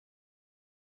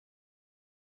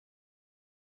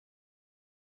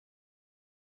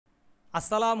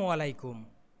Assalamu Walaikum.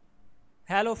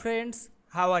 Hello friends,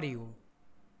 how are you?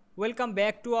 Welcome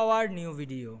back to our new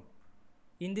video.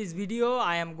 In this video,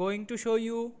 I am going to show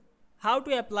you how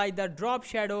to apply the drop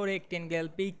shadow rectangle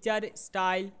picture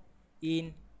style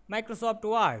in Microsoft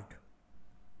Word.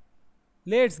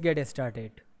 Let's get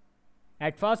started.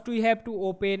 At first, we have to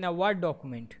open a Word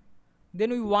document.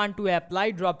 Then we want to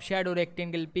apply drop shadow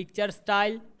rectangle picture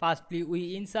style. Firstly,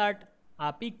 we insert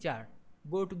a picture.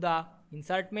 Go to the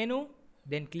insert menu,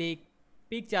 then click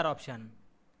picture option.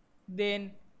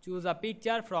 Then choose a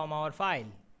picture from our file.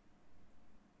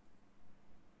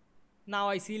 Now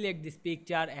I select this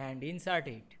picture and insert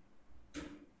it.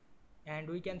 And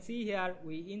we can see here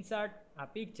we insert a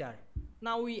picture.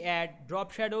 Now we add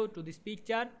drop shadow to this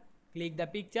picture. Click the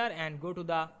picture and go to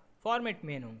the format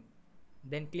menu.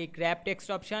 Then click wrap text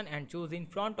option and choose in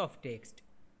front of text.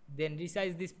 Then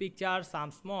resize this picture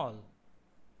some small.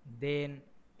 Then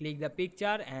click the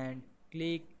picture and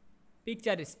click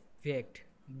picture effect.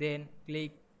 Then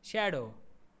click shadow.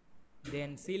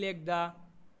 Then select the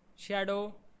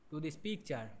shadow to this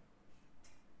picture.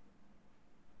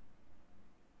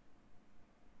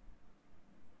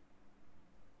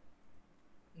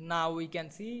 Now we can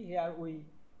see here we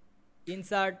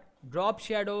insert drop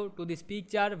shadow to this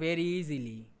picture very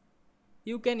easily.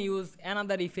 You can use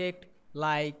another effect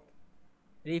like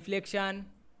reflection,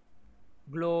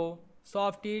 glow,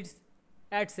 soft edge,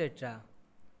 etc.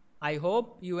 I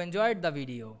hope you enjoyed the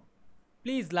video.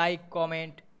 Please like,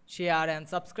 comment, share and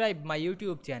subscribe my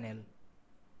YouTube channel.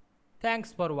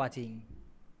 Thanks for watching.